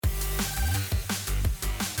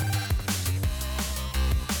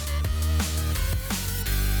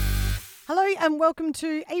and welcome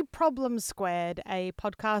to A Problem Squared, a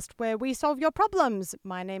podcast where we solve your problems.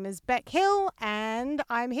 My name is Beck Hill, and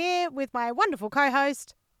I'm here with my wonderful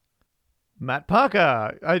co-host, Matt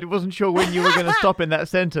Parker. I wasn't sure when you were going to stop in that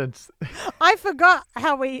sentence. I forgot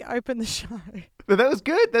how we open the show. But that was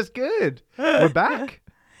good. That's good. We're back.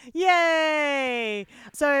 Yay!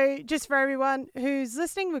 So just for everyone who's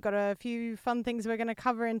listening, we've got a few fun things we're going to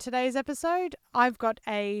cover in today's episode. I've got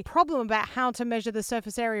a problem about how to measure the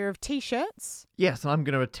surface area of t-shirts. Yes, I'm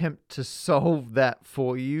going to attempt to solve that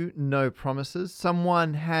for you. No promises.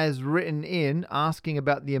 Someone has written in asking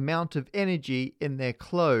about the amount of energy in their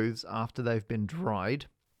clothes after they've been dried.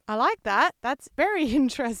 I like that. That's very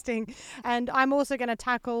interesting. And I'm also going to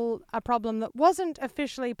tackle a problem that wasn't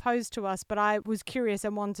officially posed to us, but I was curious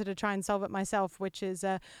and wanted to try and solve it myself, which is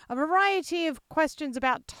a variety of questions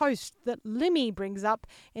about toast that Limmy brings up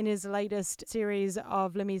in his latest series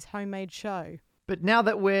of Limmy's Homemade Show. But now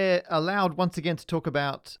that we're allowed once again to talk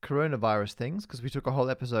about coronavirus things, because we took a whole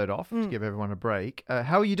episode off to give everyone a break,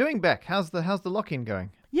 how are you doing, Beck? How's the lock-in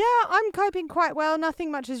going? Yeah, I'm coping quite well. Nothing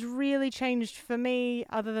much has really changed for me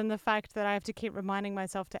other than the fact that I have to keep reminding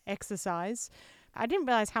myself to exercise. I didn't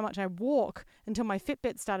realize how much I walk until my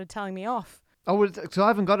Fitbit started telling me off. Oh, well, so I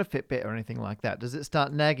haven't got a Fitbit or anything like that. Does it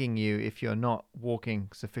start nagging you if you're not walking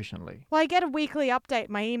sufficiently? Well, I get a weekly update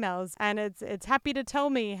in my emails, and it's happy to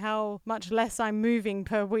tell me how much less I'm moving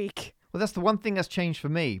per week. Well, that's the one thing that's changed for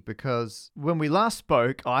me, because when we last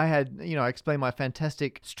spoke, I had, I explained my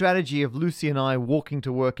fantastic strategy of Lucy and I walking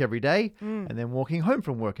to work every day and then walking home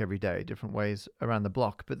from work every day, different ways around the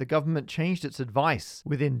block. But the government changed its advice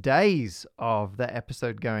within days of that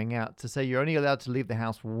episode going out to say you're only allowed to leave the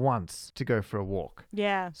house once to go for a walk.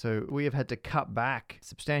 Yeah. So we have had to cut back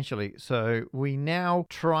substantially. So we now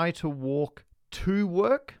try to walk to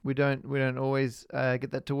work. We don't always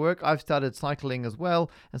get that to work. I've started cycling as well,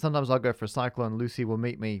 and sometimes I'll go for a cycle and Lucy will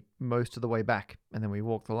meet me most of the way back, and then we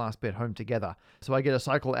walk the last bit home together. So I get a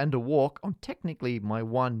cycle and a walk on technically my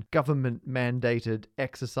one government mandated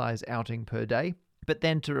exercise outing per day. But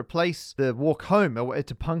then to replace the walk home, or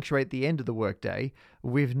to punctuate the end of the workday,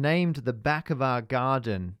 we've named the back of our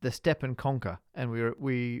garden the Step and Conquer, and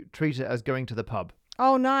we treat it as going to the pub.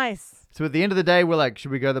 Oh, nice. So at the end of the day, we're like, should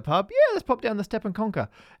we go to the pub? Yeah, let's pop down the Step and Conquer.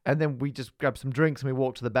 And then we just grab some drinks and we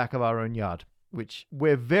walk to the back of our own yard, which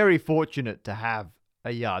we're very fortunate to have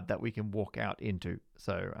a yard that we can walk out into.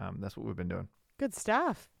 So that's what we've been doing. Good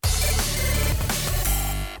stuff.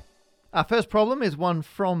 Our first problem is one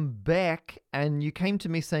from Beck, and you came to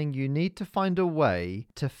me saying you need to find a way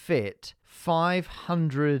to fit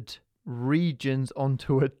 500 regions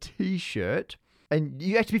onto a t-shirt. And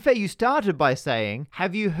to be fair, you started by saying,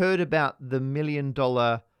 have you heard about the $1 Million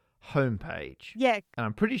homepage? Yeah. And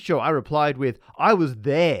I'm pretty sure I replied with, I was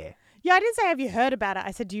there. Yeah, I didn't say, have you heard about it?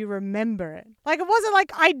 I said, do you remember it? Like, it wasn't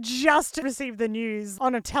like I just received the news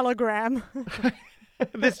on a telegram.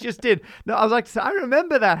 This just did. No, I was like, I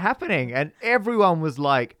remember that happening. And everyone was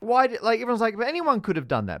like, everyone's like, but anyone could have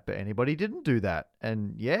done that, but anybody didn't do that.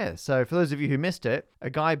 And yeah, so for those of you who missed it, a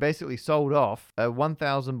guy basically sold off a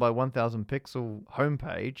 1000 by 1000 pixel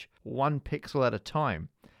homepage, 1 pixel at a time.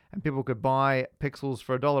 And people could buy pixels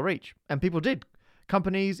for $1 each. And people did.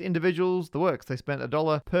 Companies, individuals, the works. They spent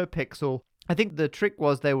 $1 per pixel. I think the trick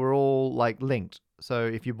was they were all like linked. So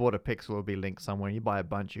if you bought a pixel, it'll be linked somewhere. You buy a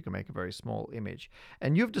bunch, you can make a very small image.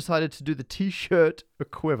 And you've decided to do the t-shirt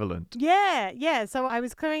equivalent. Yeah. So I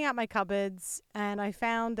was clearing out my cupboards and I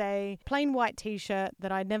found a plain white t-shirt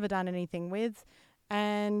that I'd never done anything with.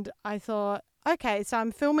 And I thought, okay, so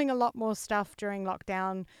I'm filming a lot more stuff during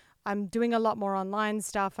lockdown. I'm doing a lot more online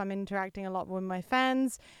stuff. I'm interacting a lot with my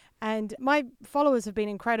fans. And my followers have been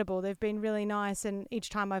incredible. They've been really nice. And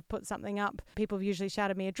each time I've put something up, people have usually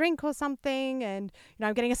shouted me a drink or something. And,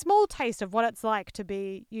 I'm getting a small taste of what it's like to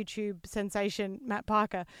be YouTube sensation Matt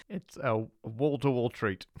Parker. It's a wall-to-wall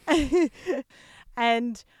treat.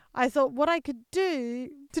 And I thought what I could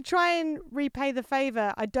do to try and repay the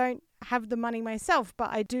favor, I don't have the money myself, but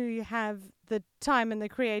I do have the time and the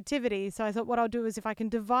creativity. So I thought what I'll do is if I can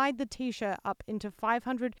divide the t-shirt up into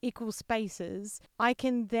 500 equal spaces, I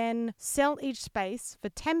can then sell each space for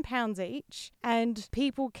 £10 each, and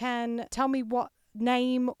people can tell me what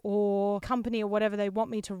name or company or whatever they want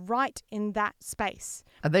me to write in that space.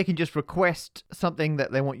 And they can just request something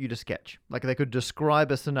that they want you to sketch. Like they could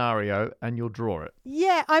describe a scenario and you'll draw it.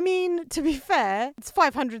 Yeah, I mean, to be fair, it's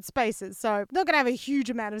 500 spaces, so not going to have a huge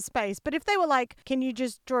amount of space. But if they were like, can you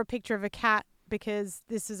just draw a picture of a cat? Because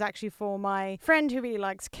this is actually for my friend who really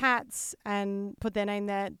likes cats, and put their name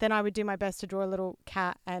there, then I would do my best to draw a little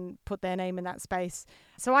cat and put their name in that space.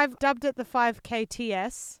 So I've dubbed it the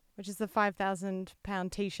 5KTS, which is the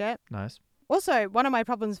 £5,000 t-shirt. Nice. Also, one of my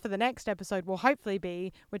problems for the next episode will hopefully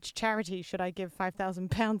be which charity should I give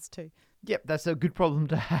 £5,000 to? Yep, that's a good problem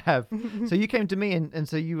to have. So you came to me and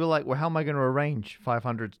so you were like, well, how am I going to arrange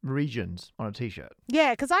 500 regions on a t-shirt?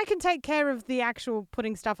 Yeah, because I can take care of the actual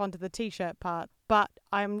putting stuff onto the t-shirt part, but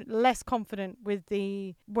I'm less confident with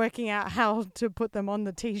the working out how to put them on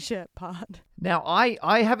the t-shirt part. Now,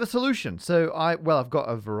 I have a solution. So I've got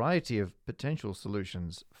a variety of potential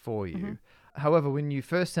solutions for you. However, when you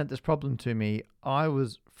first sent this problem to me, I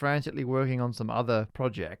was frantically working on some other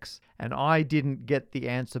projects and I didn't get the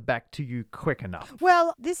answer back to you quick enough.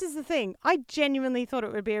 Well, this is the thing. I genuinely thought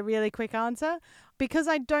it would be a really quick answer because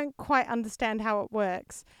I don't quite understand how it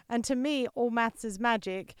works. And to me, all maths is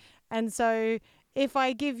magic. And so if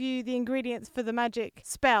I give you the ingredients for the magic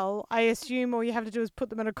spell, I assume all you have to do is put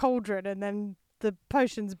them in a cauldron and then the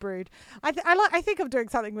potion's brewed. I think of doing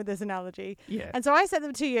something with this analogy. Yeah. And so I sent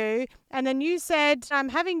them to you, and then you said, I'm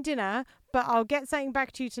having dinner, but I'll get something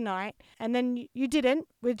back to you tonight. And then you didn't,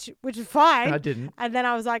 which is fine. I didn't. And then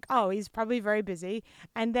I was like, oh, he's probably very busy.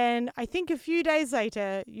 And then I think a few days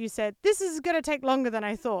later, you said, this is going to take longer than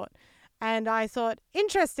I thought. And I thought,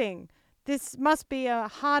 interesting. This must be a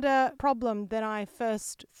harder problem than I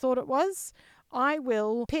first thought it was. I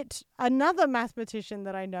will pit another mathematician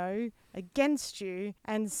that I know against you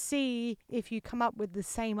and see if you come up with the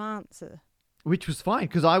same answer. Which was fine,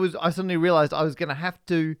 because I suddenly realized I was going to have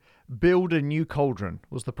to build a new cauldron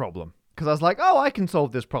was the problem. Because I was like, oh, I can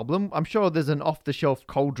solve this problem. I'm sure there's an off-the-shelf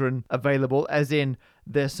cauldron available, as in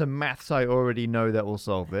there's some maths I already know that will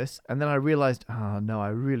solve this. And then I realized, oh, no, I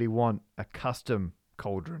really want a custom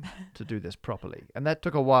cauldron to do this properly. And that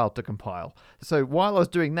took a while to compile. So while I was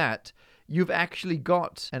doing that, you've actually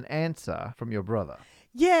got an answer from your brother.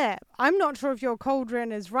 Yeah, I'm not sure if your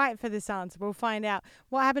cauldron is right for this answer. We'll find out.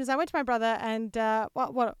 What happened is I went to my brother and,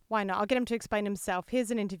 why not? I'll get him to explain himself.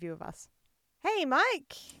 Here's an interview of us. Hey,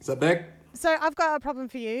 Mike. What's up, Beck? So I've got a problem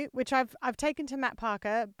for you, which I've taken to Matt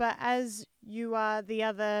Parker, but as you are the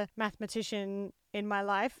other mathematician in my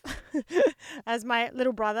life, as my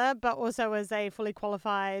little brother, but also as a fully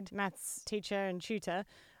qualified maths teacher and tutor,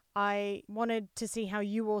 I wanted to see how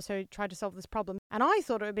you also tried to solve this problem. And I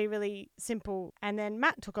thought it would be really simple. And then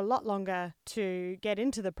Matt took a lot longer to get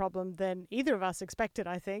into the problem than either of us expected,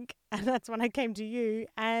 I think. And that's when I came to you.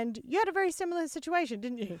 And you had a very similar situation,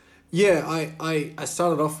 didn't you? Yeah, I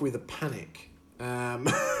started off with a panic.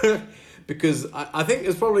 Because I think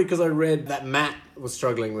it's probably because I read that Matt was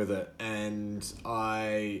struggling with it. And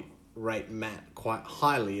I rate Matt quite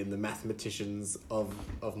highly in the mathematicians of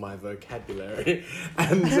my vocabulary,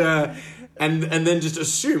 and then just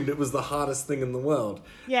assumed it was the hardest thing in the world.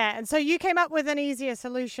 Yeah, and so you came up with an easier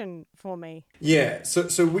solution for me. Yeah, so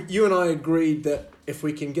you and I agreed that if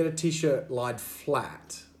we can get a t-shirt lied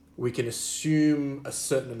flat, we can assume a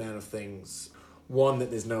certain amount of things. One,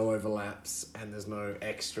 that there's no overlaps and there's no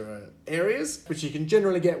extra areas, which you can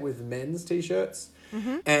generally get with men's t-shirts.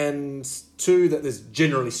 Mm-hmm. And two, that there's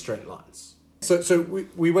generally straight lines. So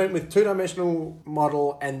we went with two-dimensional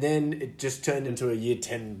model, and then it just turned into a year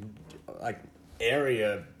 10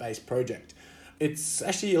 area-based project. It's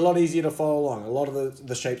actually a lot easier to follow along. A lot of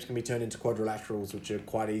the shapes can be turned into quadrilaterals, which are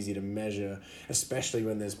quite easy to measure, especially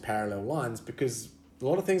when there's parallel lines, because a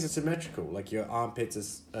lot of things are symmetrical. Like your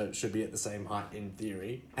armpits should be at the same height in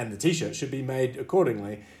theory, and the t-shirt should be made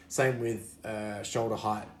accordingly. Same with shoulder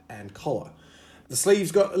height and collar. The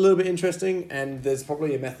sleeves got a little bit interesting, and there's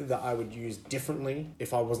probably a method that I would use differently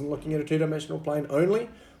if I wasn't looking at a two-dimensional plane only,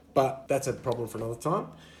 but that's a problem for another time.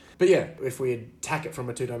 But yeah, if we attack it from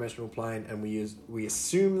a two-dimensional plane and we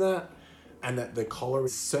assume that, and that the collar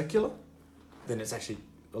is circular, then it's actually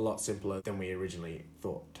a lot simpler than we originally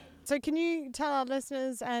thought. So can you tell our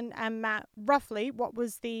listeners and Matt roughly what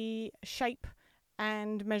was the shape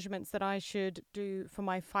and measurements that I should do for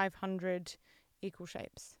my 500 equal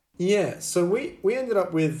shapes? Yeah, so we ended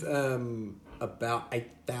up with about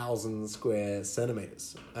 8,000 square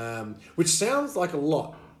centimeters, which sounds like a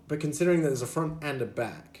lot, but considering that there's a front and a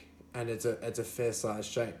back, and it's a fair size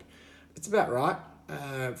shape, it's about right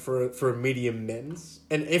for a medium men's.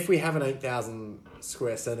 And if we have an 8,000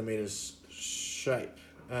 square centimeters shape,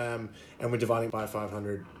 and we're dividing by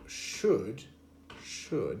 500, should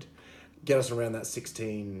get us around that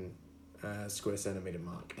 16 square centimeter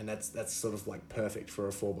mark, and that's sort of like perfect for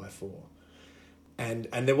a 4x4. And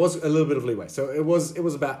there was a little bit of leeway, so it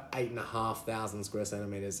was about 8,500 square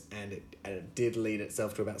centimeters, and it did lead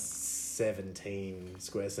itself to about 17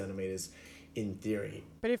 square centimeters in theory.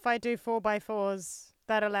 But if I do 4x4s,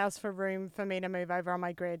 that allows for room for me to move over on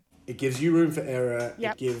my grid. It gives you room for error.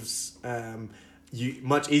 Yep. It gives you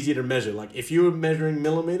much easier to measure. Like if you were measuring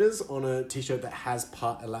millimeters on a t-shirt that has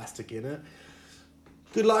part elastic in it,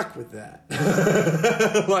 Good luck with that.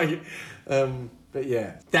 But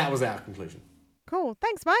yeah, that was our conclusion. Cool.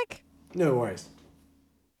 Thanks, Mike. No worries.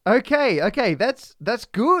 Okay, that's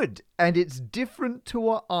good. And it's different to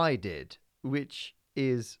what I did, which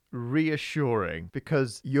is reassuring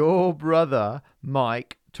because your brother,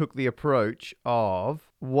 Mike, took the approach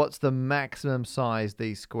of what's the maximum size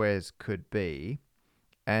these squares could be.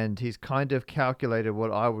 And he's kind of calculated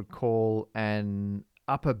what I would call an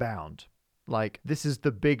upper bound. Like, this is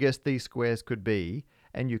the biggest these squares could be,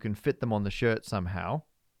 and you can fit them on the shirt somehow.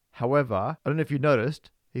 However, I don't know if you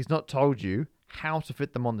noticed, he's not told you how to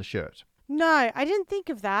fit them on the shirt. No, I didn't think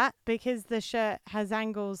of that because the shirt has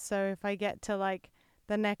angles. So if I get to like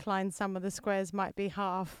the neckline, some of the squares might be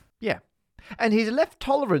half. Yeah. And he's left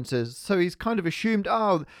tolerances, so he's kind of assumed,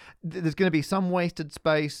 there's going to be some wasted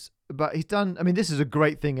space. But he's done, I mean, this is a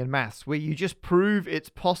great thing in maths where you just prove it's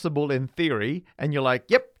possible in theory and you're like,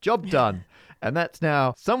 yep, job done. And that's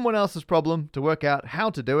now someone else's problem to work out how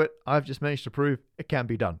to do it. I've just managed to prove it can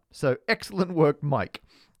be done. So excellent work, Mike.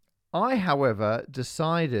 I, however,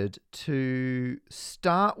 decided to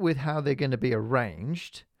start with how they're going to be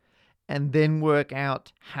arranged and then work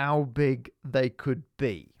out how big they could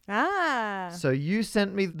be. So you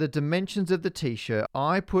sent me the dimensions of the t-shirt.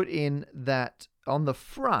 I put in that on the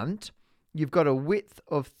front, you've got a width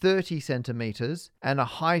of 30 centimeters and a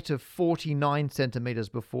height of 49 centimeters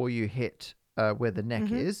before you hit where the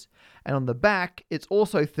neck is. And on the back, it's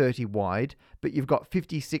also 30 wide, but you've got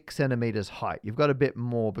 56 centimeters height. You've got a bit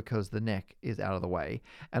more because the neck is out of the way.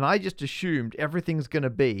 And I just assumed everything's going to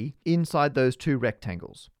be inside those two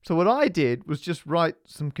rectangles. So what I did was just write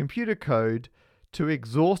some computer code to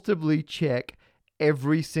exhaustively check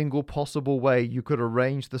every single possible way you could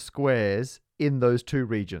arrange the squares in those two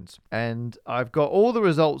regions. And I've got all the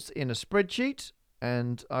results in a spreadsheet.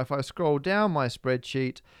 And if I scroll down my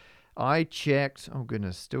spreadsheet, I checked, oh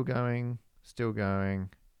goodness, still going.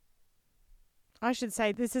 I should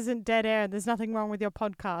say this isn't dead air. There's nothing wrong with your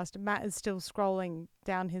podcast. Matt is still scrolling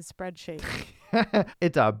down his spreadsheet.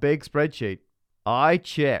 It's a big spreadsheet. I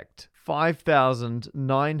checked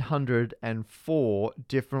 5,904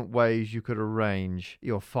 different ways you could arrange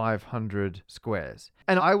your 500 squares.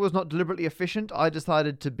 And I was not deliberately efficient. I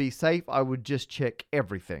decided to be safe. I would just check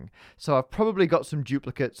everything. So I've probably got some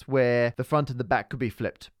duplicates where the front and the back could be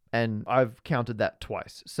flipped. And I've counted that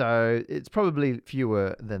twice. So it's probably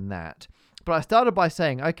fewer than that. But I started by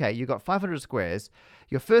saying, okay, you've got 500 squares.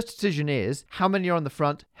 Your first decision is how many are on the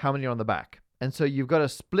front, how many are on the back. And so you've got to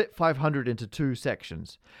split 500 into two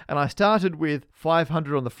sections. And I started with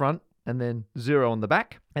 500 on the front and then 0 on the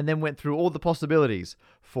back. And then went through all the possibilities.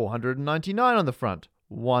 499 on the front,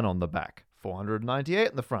 1 on the back. 498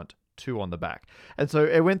 on the front, 2 on the back. And so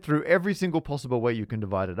it went through every single possible way you can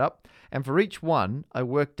divide it up. And for each one, I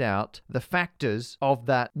worked out the factors of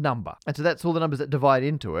that number. And so that's all the numbers that divide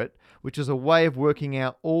into it, which is a way of working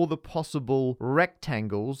out all the possible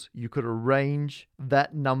rectangles you could arrange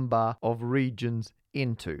that number of regions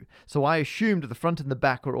into. So I assumed the front and the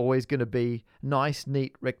back are always going to be nice,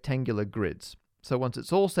 neat, rectangular grids. So once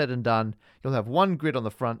it's all said and done, you'll have one grid on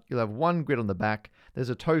the front, you'll have one grid on the back. There's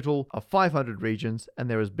a total of 500 regions, and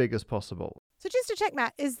they're as big as possible. So just to check,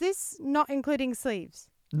 Matt, is this not including sleeves?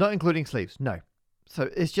 Not including sleeves, no. So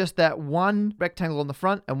it's just that one rectangle on the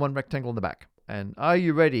front and one rectangle on the back. And are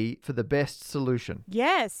you ready for the best solution?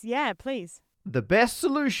 Yes, yeah, please. The best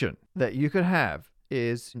solution that you could have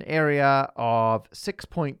is an area of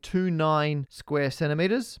 6.29 square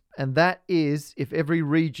centimeters. And that is if every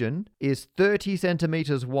region is 30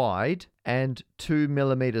 centimeters wide and 2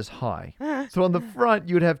 millimeters high. So on the front,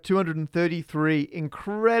 you would have 233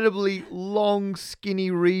 incredibly long,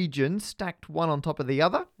 skinny regions stacked one on top of the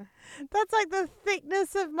other. That's like the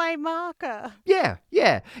thickness of my marker. Yeah.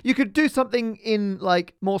 You could do something in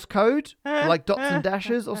like Morse code, like dots and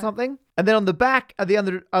dashes or something. And then on the back are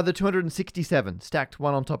the other 267 stacked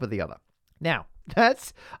one on top of the other. Now,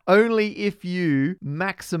 that's only if you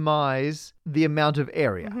maximize the amount of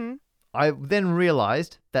area. Mm-hmm. I then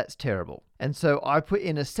realized that's terrible. And so I put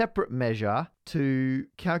in a separate measure to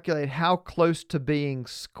calculate how close to being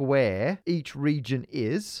square each region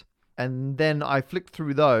is. And then I flicked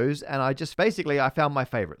through those and I found my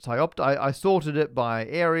favorites. I sorted it by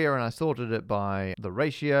area and I sorted it by the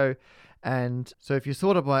ratio. And so if you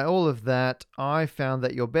sort it by all of that, I found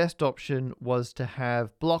that your best option was to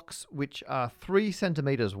have blocks which are 3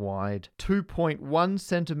 centimeters wide, 2.1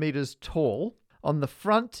 centimeters tall. On the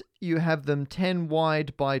front, you have them 10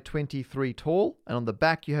 wide by 23 tall. And on the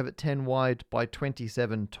back, you have it 10 wide by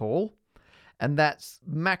 27 tall. And that's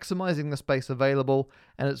maximizing the space available,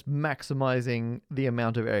 and it's maximizing the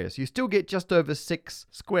amount of area. So you still get just over 6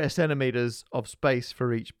 square centimeters of space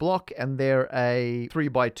for each block, and they're a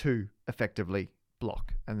 3x2 effectively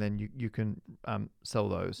block, and then you can sell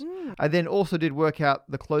those. I then also did work out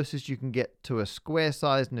the closest you can get to a square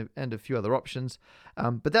size and a few other options,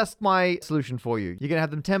 but that's my solution for you. You're going to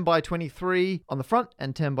have them 10 by 23 on the front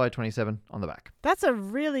and 10 by 27 on the back. That's a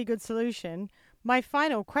really good solution. My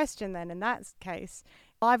final question then in that case,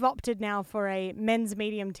 I've opted now for a men's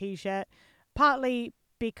medium t-shirt, partly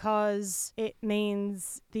because it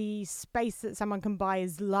means the space that someone can buy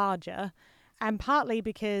is larger, and partly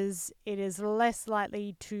because it is less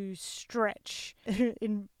likely to stretch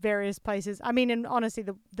in various places. I mean, and honestly,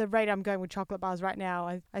 the rate I'm going with chocolate bars right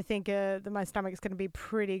now, I think my stomach's going to be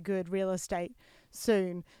pretty good real estate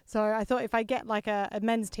soon. So I thought if I get like a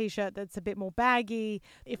men's t-shirt that's a bit more baggy,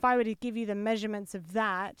 if I were to give you the measurements of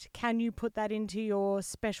that, can you put that into your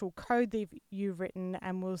special code that you've written,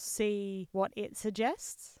 and we'll see what it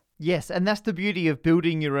suggests? Yes, and that's the beauty of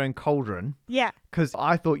building your own cauldron. Yeah. Because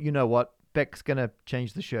I thought, you know what? Beck's going to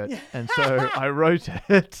change the shirt. And so I wrote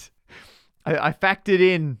it. I factored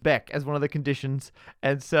in Beck as one of the conditions.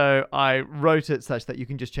 And so I wrote it such that you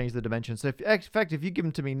can just change the dimensions. So in fact, if you give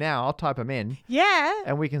them to me now, I'll type them in. Yeah.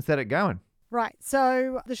 And we can set it going. Right.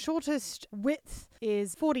 So the shortest width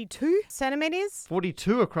is 42 centimeters.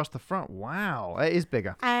 42 across the front. Wow. It is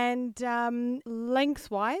bigger. And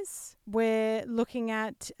lengthwise, we're looking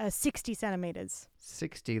at 60 centimeters.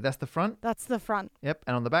 60. That's the front? That's the front. Yep.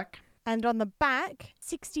 And on the back? And on the back,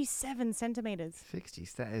 67 centimeters. 60,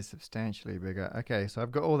 that is substantially bigger. Okay, so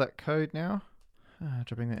I've got all that code now.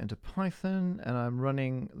 Dropping that into Python, and I'm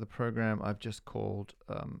running the program I've just called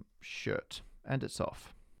shirt, and it's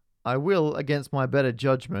off. I will, against my better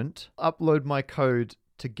judgment, upload my code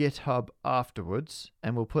to GitHub afterwards,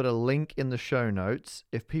 and we'll put a link in the show notes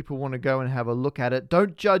if people want to go and have a look at it.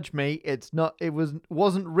 Don't judge me. It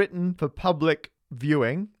wasn't written for public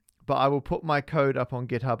viewing. But I will put my code up on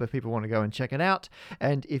GitHub if people want to go and check it out.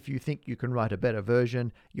 And if you think you can write a better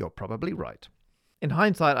version, you're probably right. In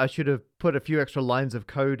hindsight, I should have put a few extra lines of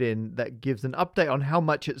code in that gives an update on how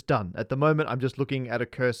much it's done. At the moment, I'm just looking at a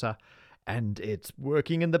cursor and it's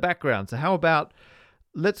working in the background. So how about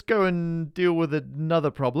let's go and deal with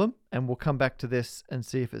another problem, and we'll come back to this and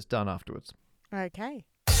see if it's done afterwards. Okay.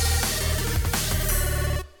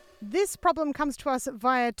 This problem comes to us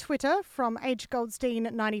via Twitter from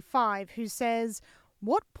hgoldstein95, who says,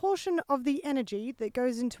 what portion of the energy that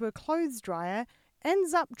goes into a clothes dryer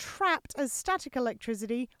ends up trapped as static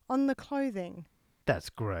electricity on the clothing?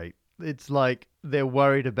 That's great. It's like they're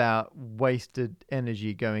worried about wasted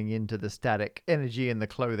energy going into the static energy in the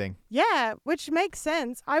clothing. Yeah, which makes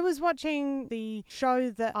sense. I was watching the show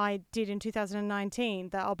that I did in 2019,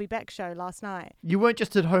 the I'll Be Back show last night. You weren't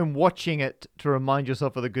just at home watching it to remind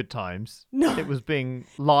yourself of the good times. No. It was being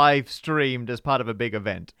live streamed as part of a big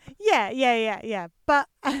event. Yeah. But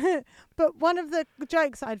but one of the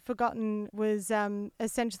jokes I'd forgotten was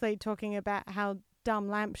essentially talking about how dumb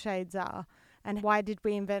lampshades are. And why did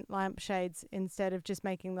we invent lampshades instead of just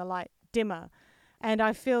making the light dimmer? And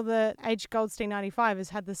I feel that H. Goldstein 95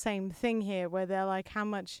 has had the same thing here, where they're like, how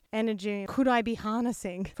much energy could I be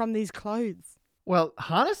harnessing from these clothes? Well,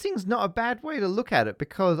 harnessing's not a bad way to look at it,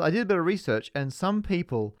 because I did a bit of research and some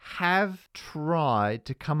people have tried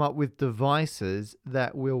to come up with devices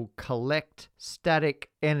that will collect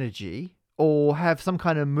static energy or have some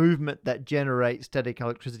kind of movement that generates static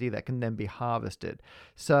electricity that can then be harvested.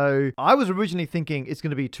 So I was originally thinking it's going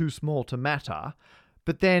to be too small to matter,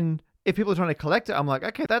 but then if people are trying to collect it, I'm like,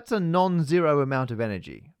 okay, that's a non-zero amount of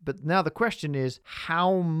energy. But now the question is,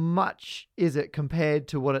 how much is it compared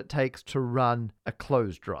to what it takes to run a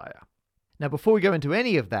clothes dryer? Now, before we go into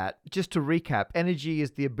any of that, just to recap, energy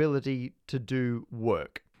is the ability to do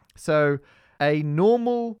work. So a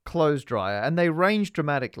normal clothes dryer, and they range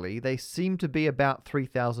dramatically, they seem to be about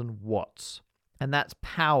 3,000 watts. And that's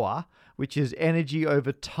power, which is energy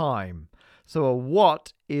over time. So a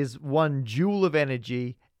watt is 1 joule of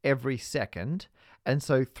energy every second. And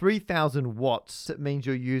so 3,000 watts, it means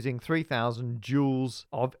you're using 3,000 joules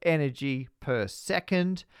of energy per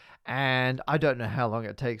second. And I don't know how long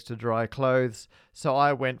it takes to dry clothes, so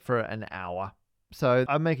I went for an hour. So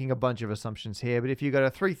I'm making a bunch of assumptions here, but if you got a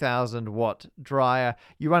 3,000 watt dryer,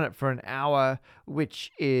 you run it for an hour,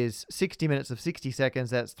 which is 60 minutes of 60 seconds.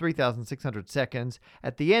 That's 3,600 seconds.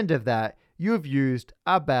 At the end of that, you've used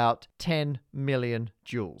about 10 million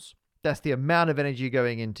joules. That's the amount of energy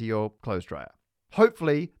going into your clothes dryer.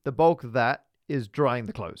 Hopefully, the bulk of that is drying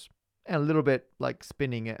the clothes, and a little bit like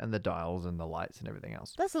spinning it and the dials and the lights and everything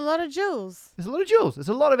else. That's a lot of joules. It's a lot of joules. It's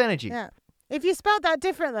a lot of energy. Yeah. If you spelled that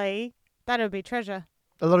differently, that would be treasure.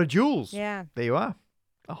 A lot of joules. Yeah. There you are.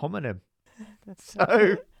 A homonym. That's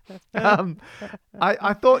So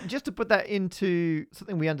I thought, just to put that into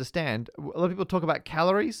something we understand, a lot of people talk about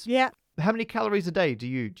calories. Yeah. How many calories a day do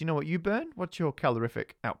you know what you burn? What's your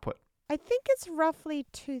calorific output? I think it's roughly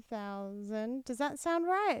 2,000. Does that sound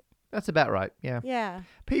right? That's about right. Yeah. Yeah.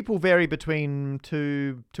 People vary between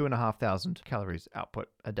 2,500 calories output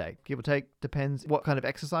a day, give or take. Depends what kind of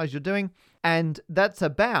exercise you're doing. And that's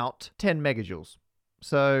about 10 megajoules.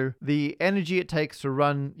 So the energy it takes to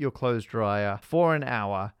run your clothes dryer for an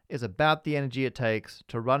hour is about the energy it takes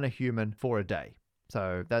to run a human for a day.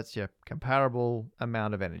 So that's your comparable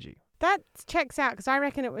amount of energy. That checks out because I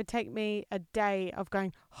reckon it would take me a day of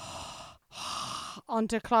going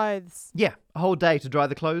onto clothes. Yeah, a whole day to dry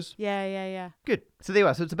the clothes. Yeah. Good. So there you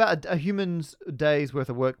are. So it's about a human's day's worth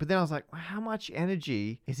of work. But then I was like, how much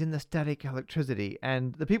energy is in the static electricity?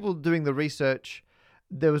 And the people doing the research,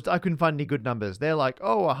 I couldn't find any good numbers. They're like,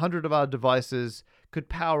 100 of our devices could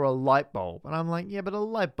power a light bulb. And I'm like, yeah, but a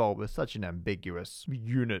light bulb is such an ambiguous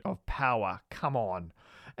unit of power. Come on.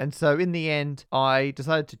 And so in the end, I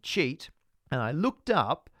decided to cheat and I looked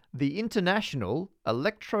up the International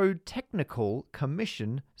Electrotechnical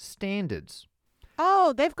Commission standards.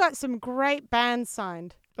 Oh, they've got some great bands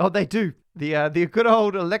signed. Oh, they do. The good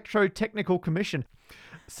old Electrotechnical Commission.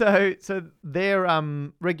 So their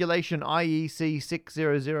regulation IEC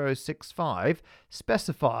 60065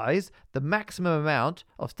 specifies the maximum amount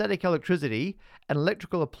of static electricity an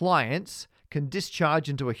electrical appliance can discharge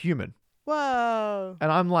into a human. Whoa.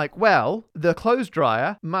 And I'm like, well, the clothes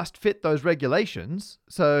dryer must fit those regulations.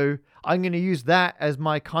 So I'm going to use that as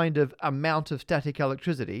my kind of amount of static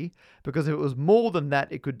electricity, because if it was more than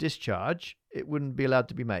that it could discharge, it wouldn't be allowed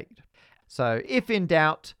to be made. So if in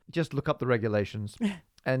doubt, just look up the regulations.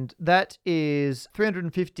 And that is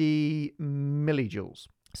 350 millijoules.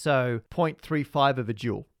 So 0.35 of a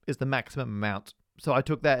joule is the maximum amount. So I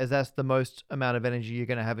took that as that's the most amount of energy you're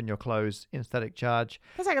going to have in your clothes in static charge.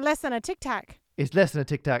 That's like less than a Tic Tac. It's less than a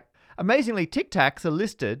Tic Tac. Amazingly, Tic Tacs are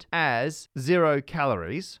listed as 0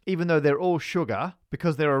 calories, even though they're all sugar,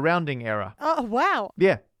 because they're a rounding error. Oh, wow.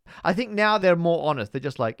 Yeah. I think now they're more honest. They're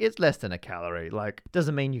just like, it's less than a calorie. Like,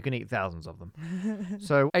 doesn't mean you can eat thousands of them.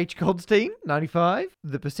 So H. Goldstein, 95.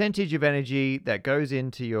 The percentage of energy that goes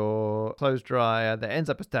into your clothes dryer that ends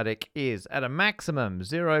up as static is at a maximum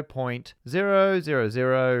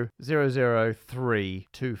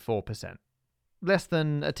 0.000000324%. Less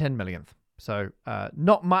than a 10 millionth. So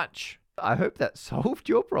not much. I hope that solved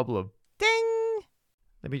your problem. Ding.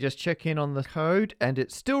 Let me just check in on the code, and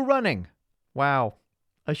it's still running. Wow.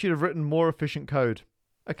 I should have written more efficient code.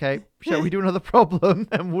 Okay, shall we do another problem?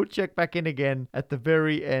 And we'll check back in again at the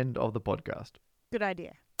very end of the podcast. Good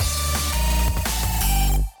idea.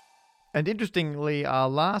 And interestingly, our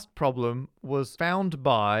last problem was found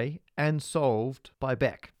by and solved by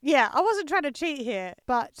Beck. Yeah, I wasn't trying to cheat here,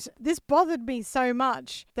 but this bothered me so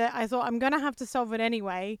much that I thought I'm going to have to solve it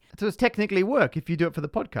anyway. So it's technically work if you do it for the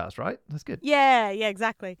podcast, right? That's good. Yeah,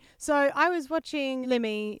 exactly. So I was watching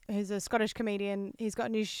Limmy, who's a Scottish comedian. He's got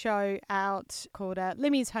a new show out called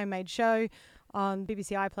Limmy's Homemade Show on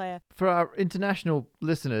BBC iPlayer. For our international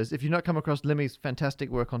listeners, if you've not come across Limmy's fantastic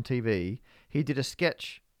work on TV, he did a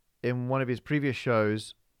sketch in one of his previous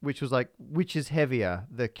shows, which was like, which is heavier,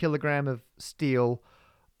 the kilogram of steel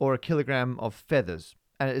or a kilogram of feathers?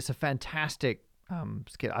 And it's a fantastic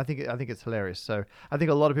skit. I think it's hilarious. So I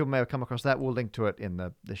think a lot of people may have come across that. We'll link to it in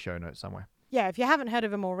the show notes somewhere. Yeah, if you haven't heard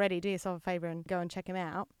of him already, do yourself a favor and go and check him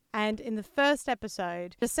out. And in the first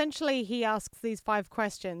episode, essentially he asks these 5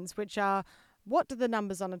 questions, which are, what do the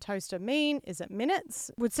numbers on a toaster mean? Is it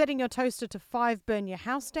minutes? Would setting your toaster to 5 burn your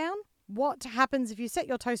house down? What happens if you set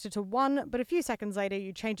your toaster to 1, but a few seconds later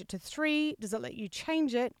you change it to 3? Does it let you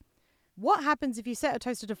change it? What happens if you set a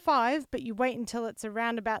toaster to 5, but you wait until it's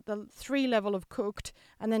around about the 3 level of cooked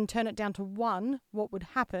and then turn it down to 1? What would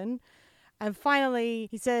happen? And finally,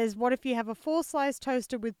 he says, what if you have a 4-slice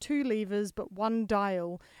toaster with 2 levers but 1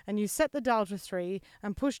 dial, and you set the dial to 3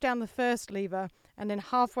 and push down the first lever, and then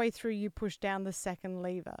halfway through you push down the second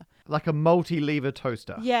lever? Like a multi-lever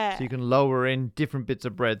toaster. Yeah. So you can lower in different bits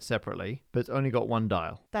of bread separately, but it's only got 1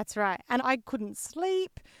 dial. That's right. And I couldn't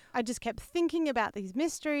sleep. I just kept thinking about these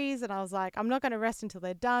mysteries, and I was like, I'm not going to rest until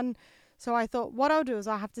they're done. So I thought, what I'll do is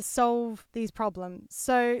I have to solve these problems.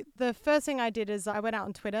 So the first thing I did is I went out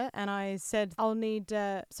on Twitter and I said, I'll need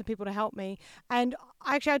some people to help me. And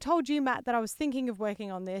actually, I told you, Matt, that I was thinking of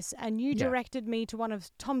working on this, and you directed me to one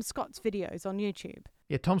of Tom Scott's videos on YouTube.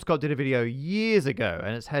 Yeah, Tom Scott did a video years ago,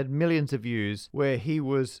 and it's had millions of views, where he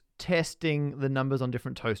was testing the numbers on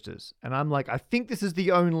different toasters. And I'm like, I think this is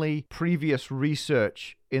the only previous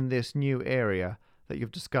research in this new area that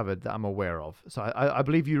you've discovered that I'm aware of. So I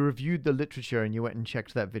believe you reviewed the literature and you went and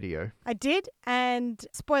checked that video. I did, and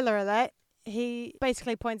spoiler alert, he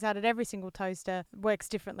basically points out that every single toaster works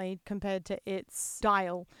differently compared to its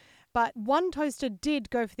dial. But one toaster did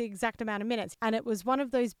go for the exact amount of minutes, and it was one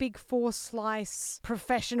of those big 4-slice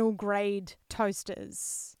professional grade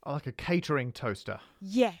toasters. Oh, like a catering toaster.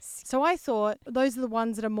 Yes. So I thought those are the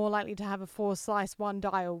ones that are more likely to have a 4-slice one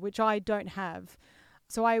dial, which I don't have.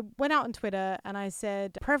 So I went out on Twitter and I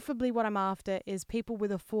said, preferably what I'm after is people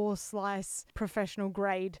with a 4-slice professional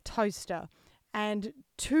grade toaster. And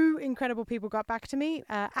 2 incredible people got back to me,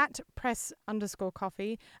 at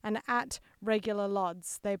press_coffee and at regular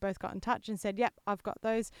lods. They both got in touch and said, yep, I've got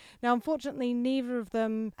those. Now, unfortunately, neither of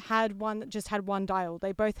them had one that just had one dial.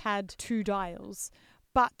 They both had 2 dials.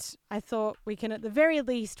 But I thought we can at the very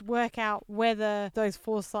least work out whether those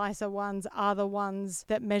 4-slicer ones are the ones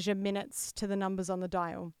that measure minutes to the numbers on the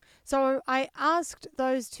dial. So I asked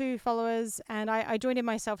those 2 followers, and I joined in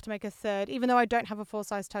myself to make a third, even though I don't have a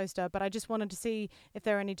 4-slice toaster, but I just wanted to see if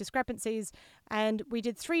there are any discrepancies. And we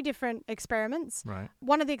did 3 different experiments. Right.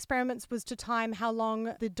 One of the experiments was to time how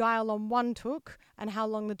long the dial on 1 took and how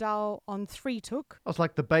long the dial on 3 took. It's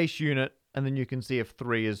like the base unit, and then you can see if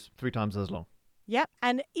 3 is 3 times as long. Yep.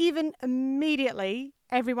 And even immediately,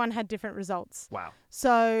 everyone had different results. Wow.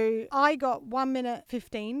 So I got 1 minute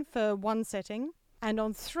 15 for one setting. And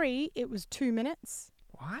on 3, it was 2 minutes.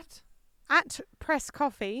 What? At Press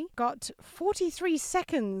Coffee, got 43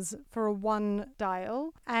 seconds for a 1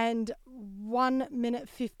 dial and 1 minute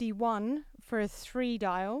 51 for a 3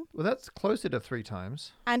 dial. Well, that's closer to 3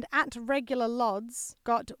 times. And at regular lods,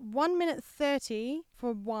 got 1 minute 30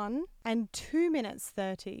 for 1 and 2 minutes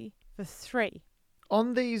 30 for 3.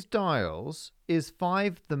 On these dials, is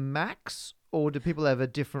 5 the max, or do people have a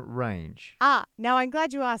different range? Now I'm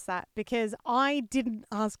glad you asked that, because I didn't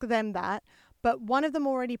ask them that, but one of them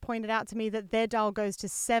already pointed out to me that their dial goes to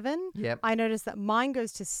 7. Yep. I noticed that mine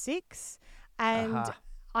goes to 6, and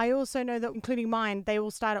I also know that, including mine, they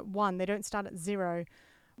all start at 1. They don't start at 0,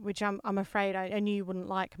 which I'm afraid I knew you wouldn't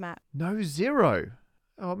like, Matt. No 0.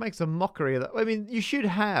 Oh, it makes a mockery of that. I mean, you should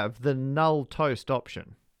have the null toast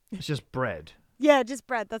option. It's just bread. Yeah, just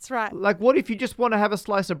bread. That's right. Like, what if you just want to have a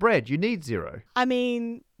slice of bread? You need 0. I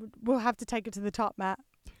mean, we'll have to take it to the top, Matt.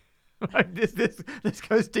 Right, this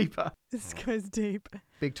goes deeper. This goes deep.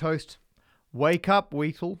 Big toast. Wake up,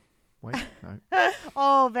 Weasel. Wait, no.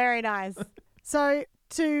 Oh, very nice. So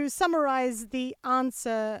to summarize the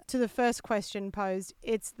answer to the first question posed,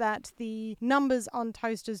 it's that the numbers on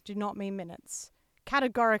toasters do not mean minutes.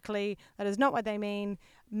 Categorically, that is not what they mean.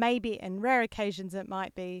 Maybe in rare occasions it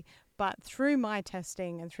might be, but through my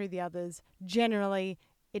testing and through the others, generally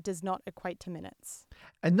it does not equate to minutes.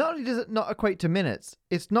 And not only does it not equate to minutes,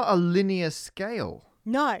 it's not a linear scale.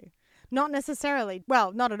 No, not necessarily.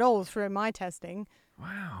 Well, not at all through my testing.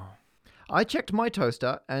 Wow. I checked my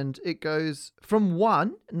toaster and it goes from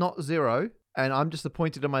 1, not 0. And I'm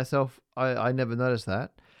disappointed in myself. I never noticed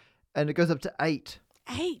that. And it goes up to 8.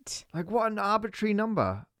 8? Like, what an arbitrary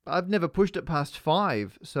number. I've never pushed it past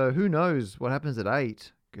 5. So who knows what happens at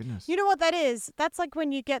 8. Goodness. You know what that is? That's like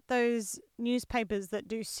when you get those newspapers that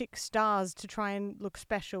do 6 stars to try and look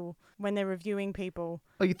special when they're reviewing people.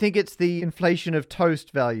 Oh, you think it's the inflation of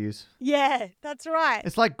toast values? Yeah, that's right.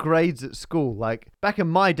 It's like grades at school. Like, back in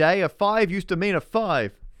my day, a 5 used to mean a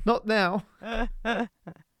 5. Not now.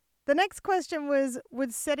 The next question was,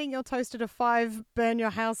 would setting your toaster to 5 burn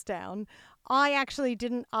your house down? I actually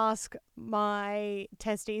didn't ask my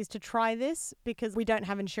testees to try this because we don't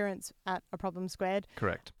have insurance at A Problem Squared.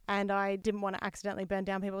 Correct. And I didn't want to accidentally burn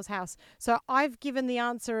down people's house. So I've given the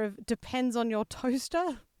answer of depends on your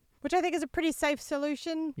toaster, which I think is a pretty safe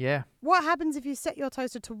solution. Yeah. What happens if you set your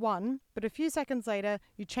toaster to 1, but a few seconds later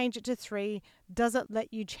you change it to 3? Does it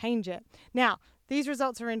let you change it? Now, these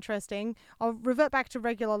results are interesting. I'll revert back to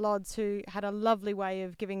Regular Lods, who had a lovely way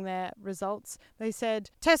of giving their results. They said,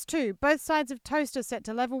 test 2, both sides of toaster set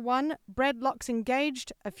to level 1, bread locks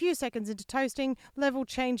engaged, a few seconds into toasting, level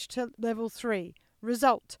changed to level 3.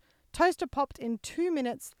 Result, toaster popped in 2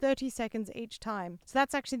 minutes, 30 seconds each time. So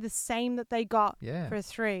that's actually the same that they got for a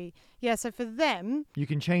 3. Yeah, so for them... You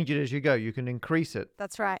can change it as you go. You can increase it.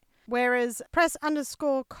 That's right. Whereas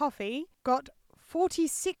Press_Coffee got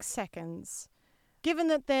 46 seconds. Given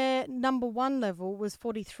that their number 1 level was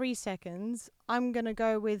 43 seconds, I'm going to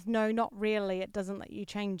go with no, not really. It doesn't let you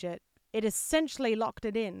change it. It essentially locked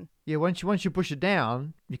it in. Yeah, once you push it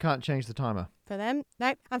down, you can't change the timer. for them.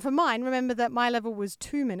 Nope. And for mine, remember that my level was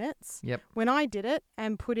 2 minutes. Yep. When I did it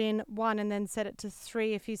and put in 1 and then set it to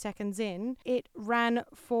 3 a few seconds in, it ran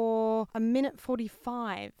for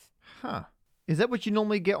 1:45. Huh. Is that what you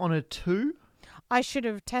normally get on a 2? I should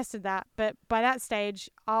have tested that, but by that stage,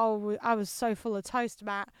 I was so full of toast,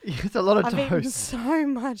 Matt. It's a lot of I've eaten toast. so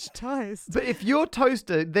much toast. But if your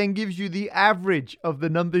toaster then gives you the average of the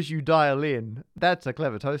numbers you dial in, that's a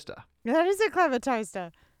clever toaster. That is a clever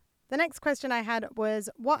toaster. The next question I had was,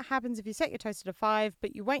 what happens if you set your toaster to 5,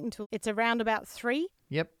 but you wait until it's around about 3,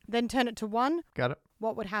 Yep. then turn it to 1? Got it.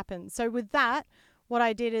 What would happen? So with that, what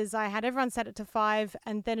I did is I had everyone set it to 5,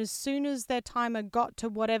 and then as soon as their timer got to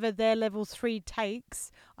whatever their level 3 takes,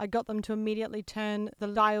 I got them to immediately turn the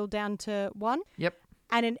dial down to 1. Yep.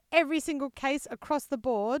 And in every single case across the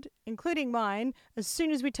board, including mine, as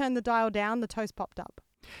soon as we turned the dial down, the toast popped up.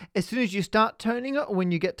 As soon as you start turning it or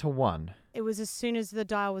when you get to 1? It was as soon as the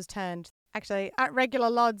dial was turned. Actually, at Regular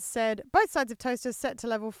Lods said, both sides of toasters set to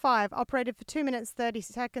level 5, operated for 2 minutes 30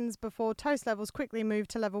 seconds before toast levels quickly moved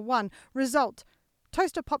to level 1. Result,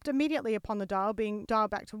 toaster popped immediately upon the dial, being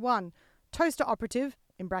dialed back to 1. Toaster operative,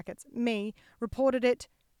 in brackets, me, reported it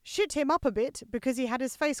shit him up a bit because he had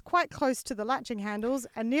his face quite close to the latching handles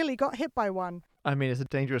and nearly got hit by one. I mean, it's a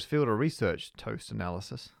dangerous field of research, toast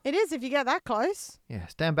analysis. It is if you get that close. Yeah,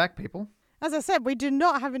 stand back, people. As I said, we do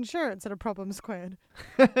not have insurance at A Problem Squared.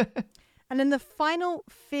 And then the final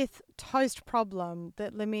 5th toast problem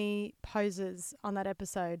that Lemmy poses on that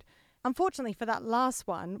episode. Unfortunately for that last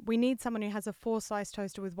one, we need someone who has a 4-slice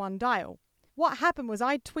toaster with 1 dial. What happened was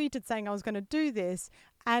I tweeted saying I was going to do this,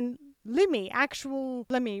 and actual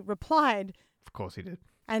Lemmy replied Of course he did.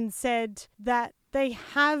 and said that they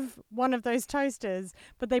have one of those toasters,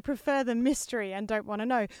 but they prefer the mystery and don't want to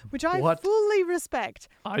know, which I What? fully respect.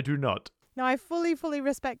 I do not. Now, I fully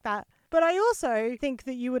respect that. But I also think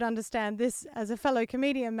that you would understand this as a fellow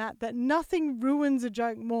comedian, Matt, that nothing ruins a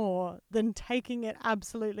joke more than taking it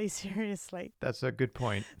absolutely seriously. That's a good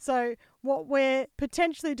point. So what we're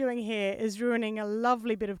potentially doing here is ruining a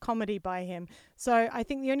lovely bit of comedy by him. So I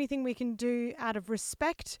think the only thing we can do out of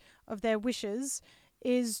respect of their wishes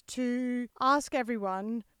is to ask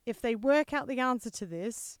everyone, if they work out the answer to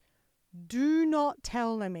this, do not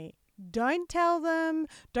tell Lemmy. Don't tell them.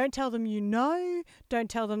 Don't tell them you know. Don't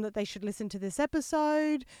tell them that they should listen to this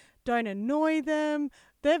episode. Don't annoy them.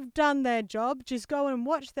 They've done their job. Just go and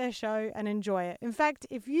watch their show and enjoy it. In fact,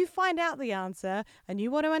 if you find out the answer and you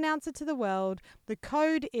want to announce it to the world, the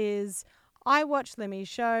code is, I watched Lemmy's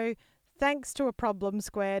show, thanks to A Problem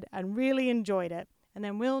Squared, and really enjoyed it. And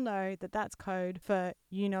then we'll know that that's code for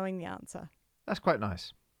you knowing the answer. That's quite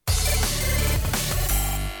nice.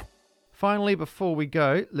 Finally, before we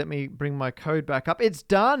go, let me bring my code back up. It's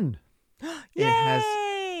done.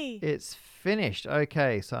 Yay! It's finished.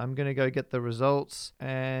 Okay, so I'm going to go get the results.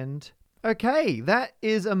 And okay, that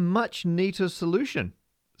is a much neater solution.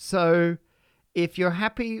 So if you're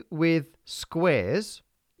happy with squares,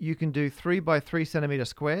 you can do 3 by 3 centimeter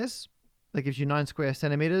squares. That gives you 9 square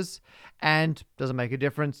centimeters. And doesn't make a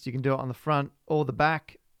difference. You can do it on the front or the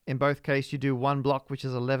back. In both cases, you do one block, which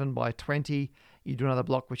is 11 by 20. You do another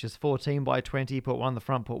block, which is 14 by 20. Put one on the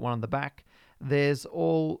front, put one on the back. There's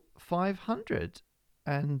all 500.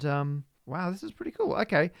 And wow, this is pretty cool.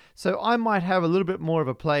 Okay, so I might have a little bit more of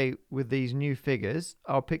a play with these new figures.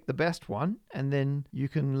 I'll pick the best one, and then you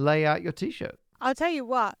can lay out your t-shirt. I'll tell you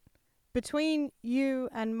what, between you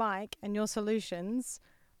and Mike and your solutions,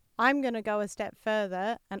 I'm going to go a step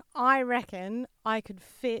further, and I reckon I could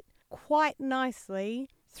fit quite nicely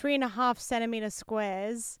 3.5 centimeter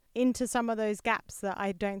squares into some of those gaps that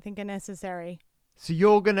I don't think are necessary. So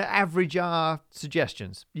you're going to average our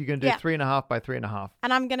suggestions. You're going to do 3.5 by 3.5.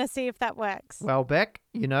 And I'm going to see if that works. Well, Beck,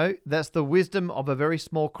 you know, that's the wisdom of a very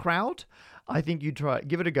small crowd. I think you try it.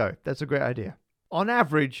 Give it a go. That's a great idea. On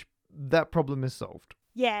average, that problem is solved.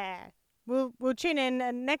 Yeah. We'll tune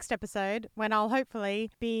in next episode when I'll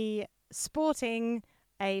hopefully be sporting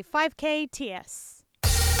a 5K TS.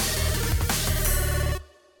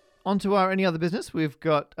 On to our any other business. We've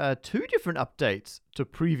got 2 different updates to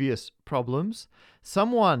previous problems.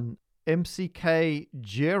 Someone, MCK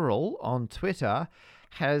Gerald on Twitter,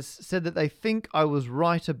 has said that they think I was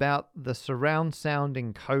right about the surround sound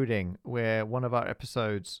encoding, where one of our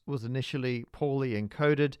episodes was initially poorly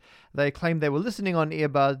encoded. They claimed they were listening on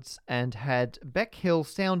earbuds and had Beck Hill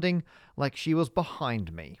sounding like she was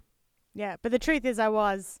behind me. Yeah, but the truth is I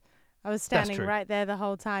was standing true. right there the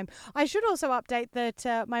whole time. I should also update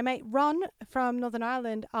that my mate Ron from Northern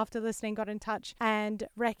Ireland, after listening, got in touch and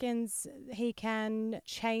reckons he can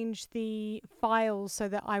change the files so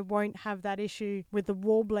that I won't have that issue with the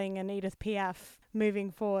warbling and Edith Piaf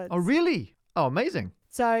moving forward. Oh, really? Oh, amazing.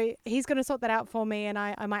 So he's going to sort that out for me, and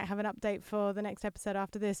I might have an update for the next episode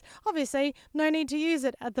after this. Obviously, no need to use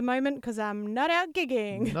it at the moment because I'm not out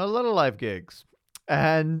gigging. Not a lot of live gigs.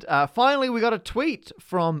 And finally, we got a tweet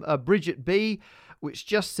from Bridget B, which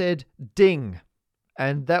just said ding.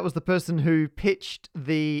 And that was the person who pitched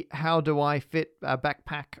the how do I fit a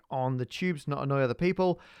backpack on the tubes, not annoy other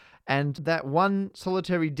people. And that one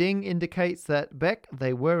solitary ding indicates that, Beck,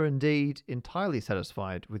 they were indeed entirely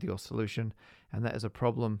satisfied with your solution. And that is a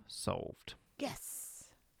problem solved. Yes.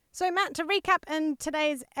 So, Matt, to recap in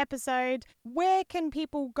today's episode, where can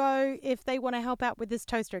people go if they want to help out with this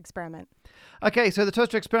toaster experiment? Okay, so the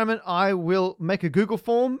toaster experiment, I will make a Google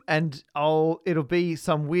form and it'll be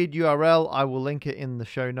some weird URL. I will link it in the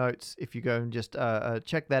show notes if you go and just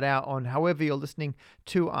check that out on however you're listening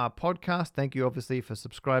to our podcast. Thank you, obviously, for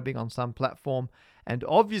subscribing on some platform and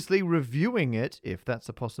obviously reviewing it if that's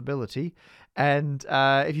a possibility. And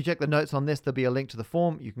if you check the notes on this, there'll be a link to the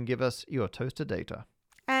form. You can give us your toaster data.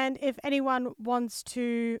 And if anyone wants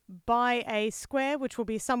to buy a square, which will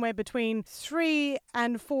be somewhere between 3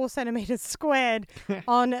 and 4 centimeters squared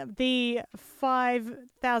on the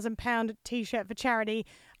 £5,000 t-shirt for charity,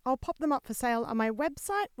 I'll pop them up for sale on my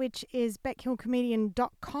website, which is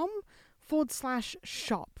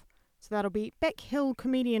beckhillcomedian.com/shop. So that'll be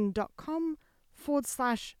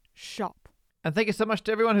beckhillcomedian.com/shop. And thank you so much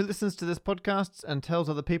to everyone who listens to this podcast and tells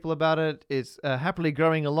other people about it. It's happily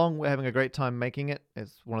growing along. We're having a great time making it.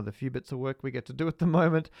 It's one of the few bits of work we get to do at the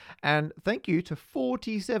moment. And thank you to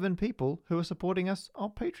 47 people who are supporting us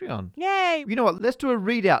on Patreon. Yay! You know what? Let's do a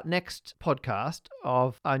readout next podcast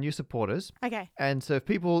of our new supporters. Okay. And so if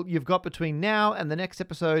people you've got between now and the next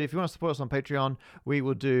episode, if you want to support us on Patreon, we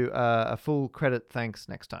will do a full credit thanks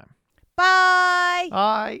next time. Bye!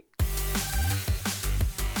 Bye.